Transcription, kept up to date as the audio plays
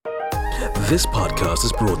This podcast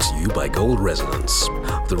is brought to you by Gold Resonance.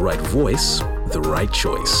 The right voice, the right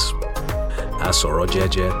choice. Asoro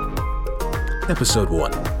Jeje. Episode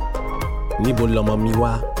 1. Nibo Lomo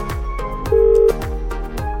Miwa.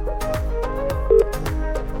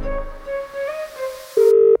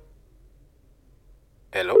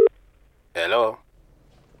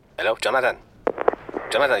 Hello, Jonathan.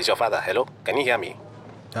 Jonathan is your father. Hello, can you hear me?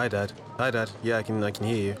 Hi, Dad. Yeah, I can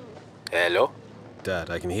hear you. Hello?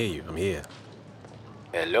 Dad, I can hear you. I'm here.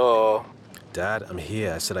 Hello? Dad, I'm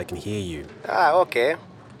here. I said I can hear you. Okay.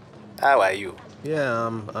 How are you? Yeah,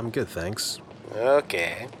 I'm good, thanks.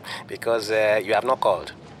 Okay, because you have not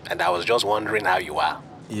called, and I was just wondering how you are.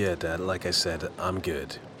 Yeah, Dad, like I said, I'm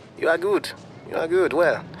good. You are good.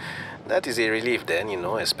 Well, that is a relief then,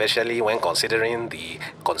 especially when considering the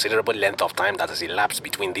considerable length of time that has elapsed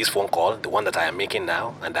between this phone call, the one that I am making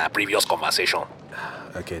now, and our previous conversation.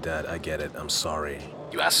 Okay, Dad, I get it. I'm sorry.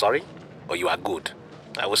 You are sorry, or you are good?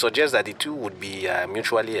 I would suggest that the two would be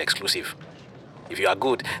mutually exclusive. If you are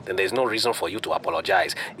good, then there is no reason for you to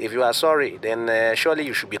apologize. If you are sorry, then surely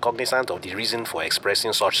you should be cognizant of the reason for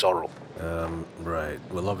expressing such sorrow. Right.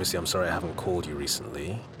 Well, obviously, I'm sorry I haven't called you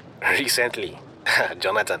recently. Recently?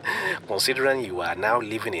 Jonathan, considering you are now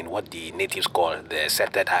living in what the natives call the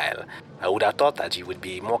Scepted Isle, I would have thought that you would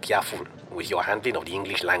be more careful with your handling of the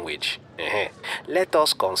English language. Let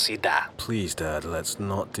us consider. Please, Dad, let's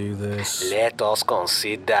not do this. Let us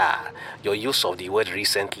consider your use of the word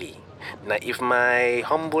recently. Now, if my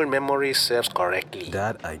humble memory serves correctly...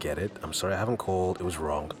 Dad, I get it. I'm sorry I haven't called. It was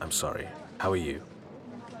wrong. I'm sorry. How are you?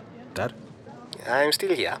 Dad? I'm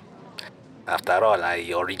still here. After all,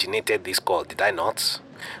 I originated this call, did I not?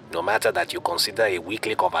 No matter that you consider a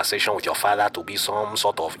weekly conversation with your father to be some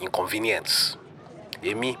sort of inconvenience.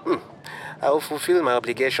 Me, I will fulfill my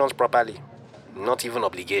obligations properly. Not even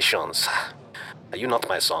obligations. Are you not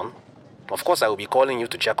my son? Of course I will be calling you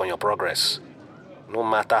to check on your progress. No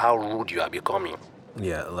matter how rude you are becoming.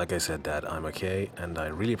 Yeah, like I said, Dad, I'm okay, and I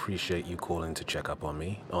really appreciate you calling to check up on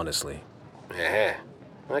me, honestly.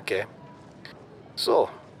 Okay. So,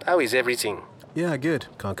 how is everything? Yeah, good.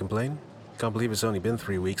 Can't complain. Can't believe it's only been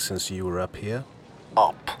 3 weeks since you were up here.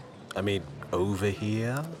 Up? I mean, over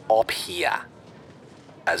here? Up here.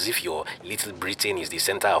 As if your little Britain is the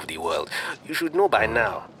center of the world. You should know by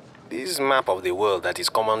now. This map of the world that is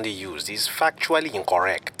commonly used is factually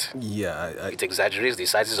incorrect. Yeah, It exaggerates the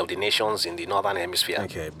sizes of the nations in the northern hemisphere.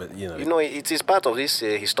 Okay, but it is part of this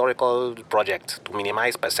historical project to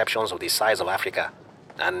minimize perceptions of the size of Africa.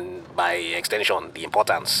 And by extension, the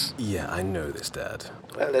importance. Yeah, I know this, Dad.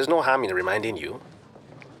 Well, there's no harm in reminding you.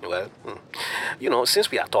 Well,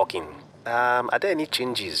 since we are talking, are there any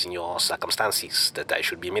changes in your circumstances that I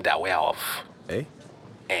should be made aware of?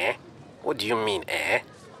 Eh? What do you mean, eh?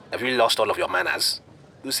 Have you lost all of your manners?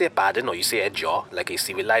 You say pardon or you say ejo, like a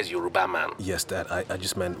civilized Yoruba man. Yes, Dad, I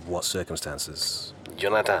just meant what circumstances?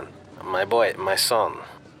 Jonathan, my boy, my son.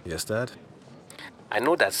 Yes, Dad? I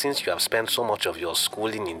know that since you have spent so much of your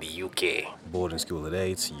schooling in the UK... Boarding school at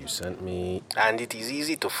 8, you sent me... And it is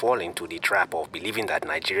easy to fall into the trap of believing that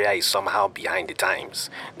Nigeria is somehow behind the times,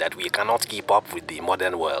 that we cannot keep up with the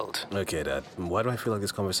modern world. Okay, Dad, why do I feel like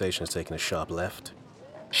this conversation is taking a sharp left?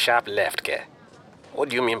 Sharp left, Ke? What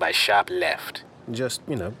do you mean by sharp left? Just,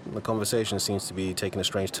 the conversation seems to be taking a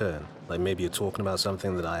strange turn. Like maybe you're talking about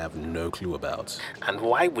something that I have no clue about. And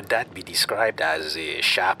why would that be described as a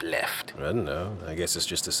sharp left? I don't know. I guess it's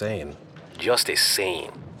just a saying. Just a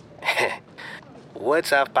saying. Words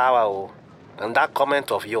have power, oh. And that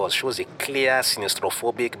comment of yours shows a clear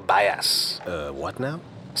sinistrophobic bias. What now?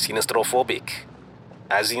 Sinistrophobic.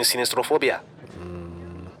 As in sinistrophobia.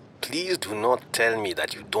 Please do not tell me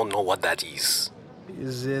that you don't know what that is.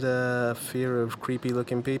 Is it a fear of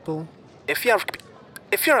creepy-looking people? A fear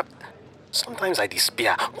of... Sometimes I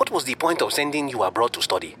despair. What was the point of sending you abroad to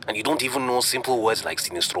study, and you don't even know simple words like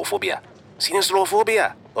sinistrophobia?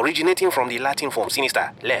 Sinistrophobia, originating from the Latin form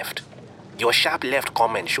sinister, left. Your sharp left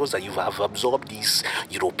comment shows that you have absorbed these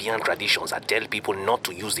European traditions that tell people not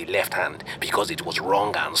to use the left hand because it was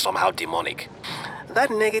wrong and somehow demonic. That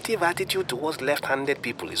negative attitude towards left-handed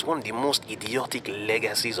people is one of the most idiotic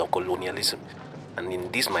legacies of colonialism. And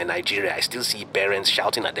in this, my Nigeria, I still see parents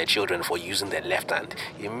shouting at their children for using their left hand.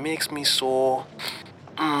 It makes me so...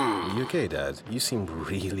 You okay, Dad? You seem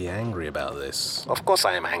really angry about this. Of course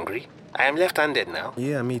I am angry. I am left-handed now.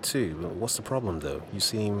 Yeah, me too. What's the problem, though? You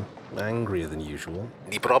seem angrier than usual.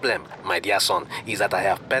 The problem, my dear son, is that I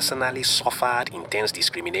have personally suffered intense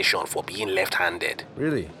discrimination for being left-handed.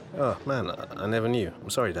 Really? Oh, man, I never knew. I'm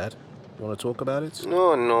sorry, Dad. You want to talk about it?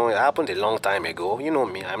 No, it happened a long time ago. You know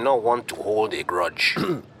me, I'm not one to hold a grudge.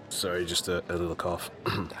 Sorry, just a little cough.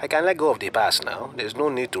 I can let go of the past now. There's no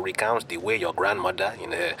need to recount the way your grandmother,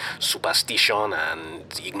 in her superstition and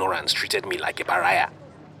ignorance, treated me like a pariah.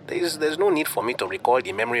 There's no need for me to recall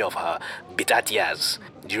the memory of her bitter tears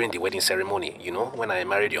during the wedding ceremony, when I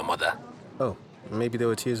married your mother. Oh, maybe there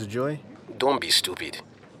were tears of joy? Don't be stupid.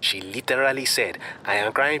 She literally said, "I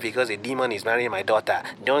am crying because a demon is marrying my daughter.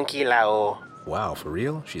 Don't kill her, oh." Wow, for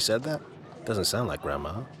real? She said that? Doesn't sound like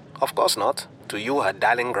Grandma. Of course not. To you, her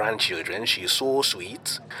darling grandchildren, she's so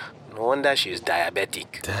sweet. No wonder she's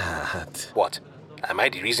diabetic. Dad. What? Am I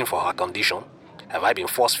the reason for her condition? Have I been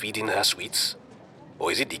force-feeding her sweets?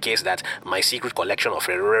 Or is it the case that my secret collection of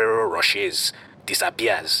Ferrero Rochers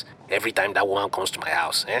disappears every time that woman comes to my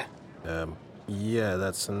house, eh? Yeah,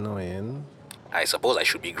 that's annoying. I suppose I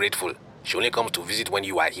should be grateful. She only comes to visit when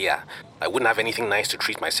you are here. I wouldn't have anything nice to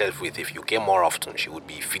treat myself with if you came more often. She would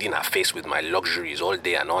be feeding her face with my luxuries all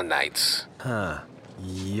day and all night. Huh.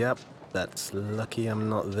 Yep. That's lucky I'm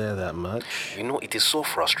not there that much. It is so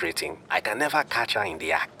frustrating. I can never catch her in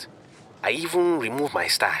the act. I even removed my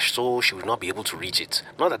stash so she would not be able to reach it.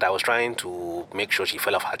 Not that I was trying to make sure she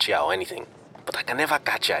fell off her chair or anything. But I can never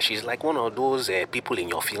catch her. She's like one of those people in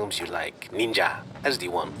your films you like. Ninja. That's the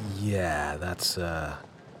one. Yeah, that's,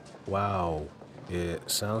 wow.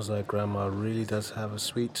 It sounds like Grandma really does have a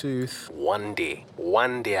sweet tooth. One day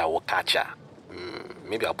I will catch her.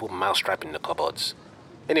 Maybe I'll put mousetrap in the cupboards.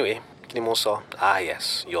 Anyway, Klimoso,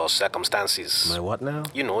 yes, your circumstances. My what now?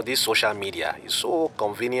 This social media is so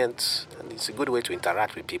convenient and it's a good way to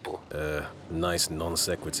interact with people. Nice non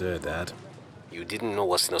sequitur, Dad. You didn't know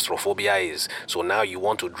what sinostrophobia is, so now you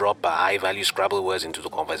want to drop high-value Scrabble words into the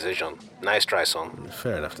conversation. Nice try, son.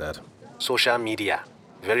 Fair enough, Dad. Social media.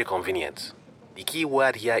 Very convenient. The key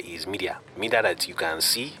word here is media. Media that you can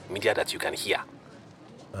see, media that you can hear.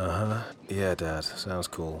 Uh-huh. Yeah, Dad. Sounds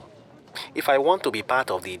cool. If I want to be part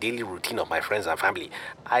of the daily routine of my friends and family,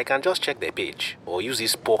 I can just check their page or use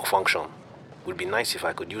this poke function. Would be nice if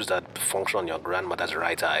I could use that function on your grandmother's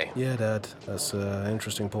right eye. Yeah, Dad. That's an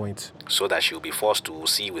interesting point. So that she'll be forced to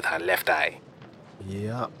see with her left eye.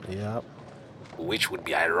 Yep. Which would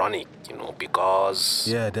be ironic, because...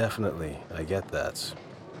 Yeah, definitely. I get that.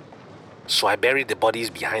 So I buried the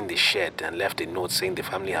bodies behind the shed and left a note saying the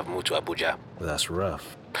family have moved to Abuja. That's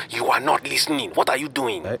rough. You are not listening. What are you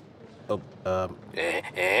doing?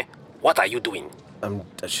 What are you doing? I'm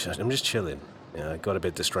just chilling. I got a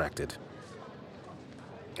bit distracted.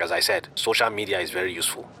 As I said, social media is very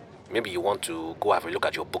useful. Maybe you want to go have a look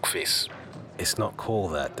at your book face. It's not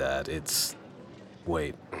called that, Dad. It's...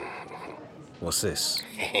 Wait. What's this?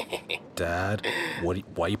 Dad, why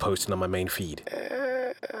are you posting on my main feed?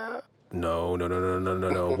 No.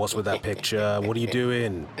 What's with that picture? What are you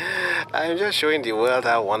doing? I'm just showing the world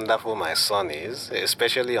how wonderful my son is,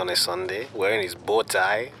 especially on a Sunday, wearing his bow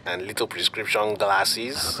tie and little prescription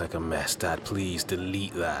glasses. I look like a mess, Dad. Please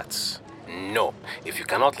delete that. No. If you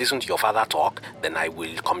cannot listen to your father talk, then I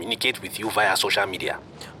will communicate with you via social media.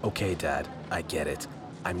 Okay, Dad. I get it.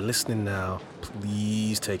 I'm listening now.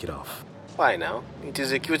 Please take it off. Why now? It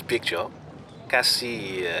is a cute picture.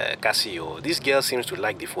 Cassio, this girl seems to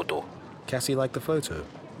like the photo. Cassie liked the photo?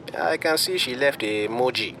 I can see she left a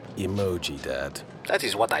emoji. Emoji, Dad. That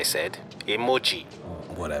is what I said. Emoji.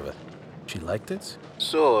 Whatever. She liked it?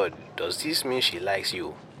 So, does this mean she likes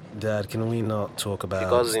you? Dad, can we not talk about...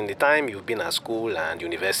 Because in the time you've been at school and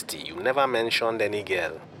university, you never mentioned any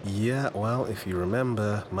girl. Yeah, well, if you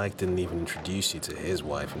remember, Mike didn't even introduce you to his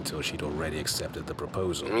wife until she'd already accepted the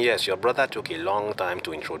proposal. Yes, your brother took a long time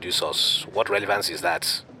to introduce us. What relevance is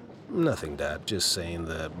that? Nothing, Dad. Just saying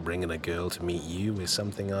that bringing a girl to meet you is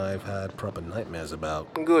something I've had proper nightmares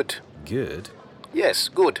about. Good. Good? Yes,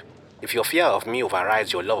 good. If your fear of me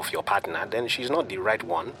overrides your love of your partner, then she's not the right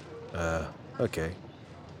one. Okay.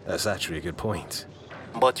 That's actually a good point.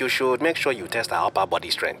 But you should make sure you test her upper body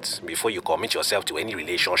strength before you commit yourself to any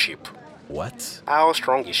relationship. What? How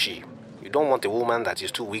strong is she? You don't want a woman that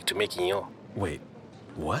is too weak to make inyo. Wait,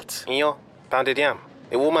 what? Inyo, pounded yam.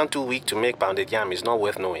 A woman too weak to make pounded yam is not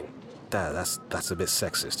worth knowing. Dad, that's a bit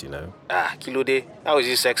sexist, you know? Kilode, how is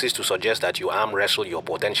it sexist to suggest that you arm wrestle your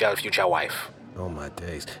potential future wife? Oh my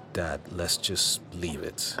days. Dad, let's just leave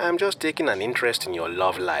it. I'm just taking an interest in your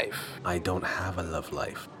love life. I don't have a love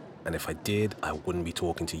life. And if I did, I wouldn't be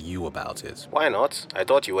talking to you about it. Why not? I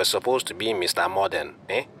thought you were supposed to be Mr. Modern,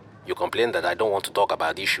 eh? You complain that I don't want to talk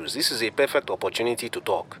about issues. This is a perfect opportunity to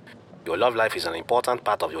talk. Your love life is an important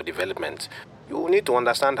part of your development. You need to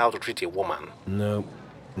understand how to treat a woman. No,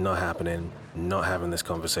 not happening. Not having this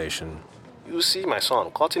conversation. You see, my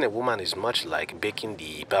son, courting a woman is much like baking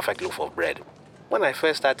the perfect loaf of bread. When I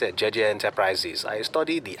first started JJ Enterprises, I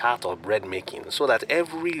studied the art of bread making so that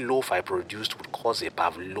every loaf I produced would cause a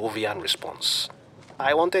Pavlovian response.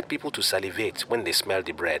 I wanted people to salivate when they smelled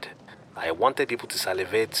the bread. I wanted people to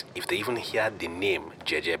salivate if they even heard the name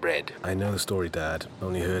JJ Bread. I know the story, Dad.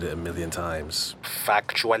 Only heard it a million times.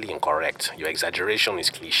 Factually incorrect. Your exaggeration is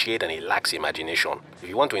cliched and it lacks imagination. If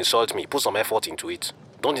you want to insult me, put some effort into it.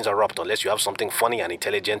 Don't interrupt unless you have something funny and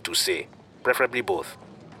intelligent to say. Preferably both.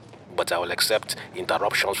 But I will accept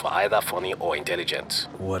interruptions for either funny or intelligent.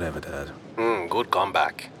 Whatever, Dad. Good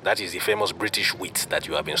comeback. That is the famous British wit that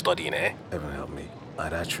you have been studying, eh? Heaven help me.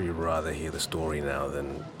 I'd actually rather hear the story now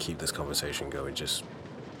than keep this conversation going. Just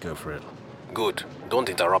go for it. Good. Don't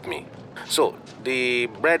interrupt me. So, the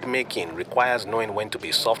bread making requires knowing when to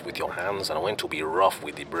be soft with your hands and when to be rough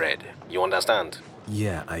with the bread. You understand?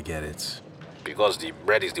 Yeah, I get it. Because the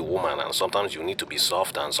bread is the woman and sometimes you need to be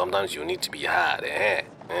soft and sometimes you need to be hard, eh?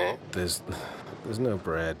 There's no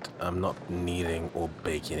bread. I'm not kneading or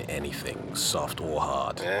baking anything, soft or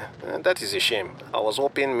hard. That is a shame. I was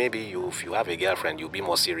hoping maybe if you have a girlfriend, you'll be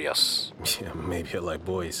more serious. Yeah, maybe you like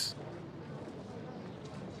boys.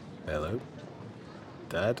 Hello?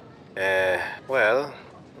 Dad? Well,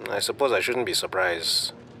 I suppose I shouldn't be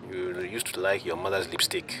surprised. You used to like your mother's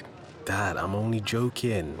lipstick. Dad, I'm only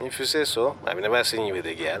joking. If you say so, I've never seen you with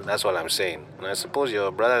a girl, that's all I'm saying. And I suppose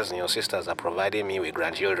your brothers and your sisters are providing me with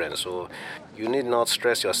grandchildren, so you need not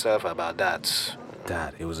stress yourself about that.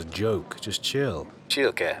 Dad, it was a joke. Just chill.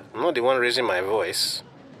 Chill, Ke. I'm not the one raising my voice.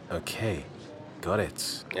 Okay, got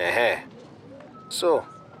it. So,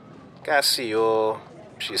 Cassie,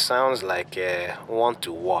 she sounds like one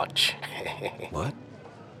to watch. What?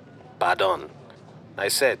 Pardon. I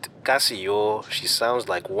said, Cassie, she sounds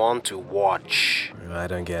like one to watch. I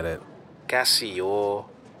don't get it. Cassio.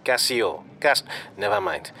 Never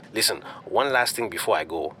mind. Listen, one last thing before I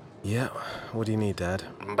go. Yeah, what do you need, Dad?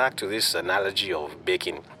 Back to this analogy of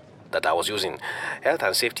baking that I was using. Health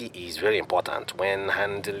and safety is very important when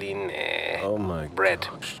handling Oh my bread.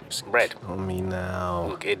 gosh. Bread. Tell me now.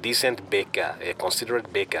 Look, a decent baker, a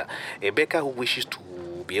considerate baker, a baker who wishes to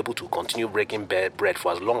be able to continue breaking bread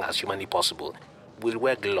for as long as humanly possible will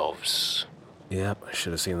wear gloves. Yep, I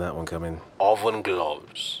should have seen that one coming. Oven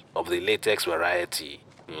gloves of the latex variety,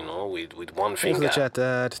 with one Thanks finger. for the chat,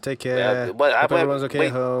 Dad. Take care. Hope everyone's okay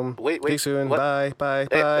at home. Wait. Speak soon. What? Bye.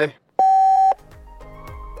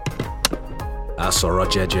 Asoro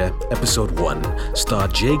Jeje, Episode 1,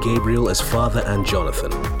 starred Jay Gabriel as Father and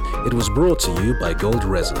Jonathan. It was brought to you by Gold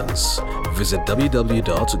Resonance. Visit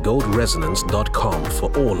www.goldresonance.com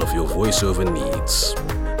for all of your voiceover needs.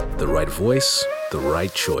 The right voice, the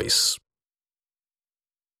right choice.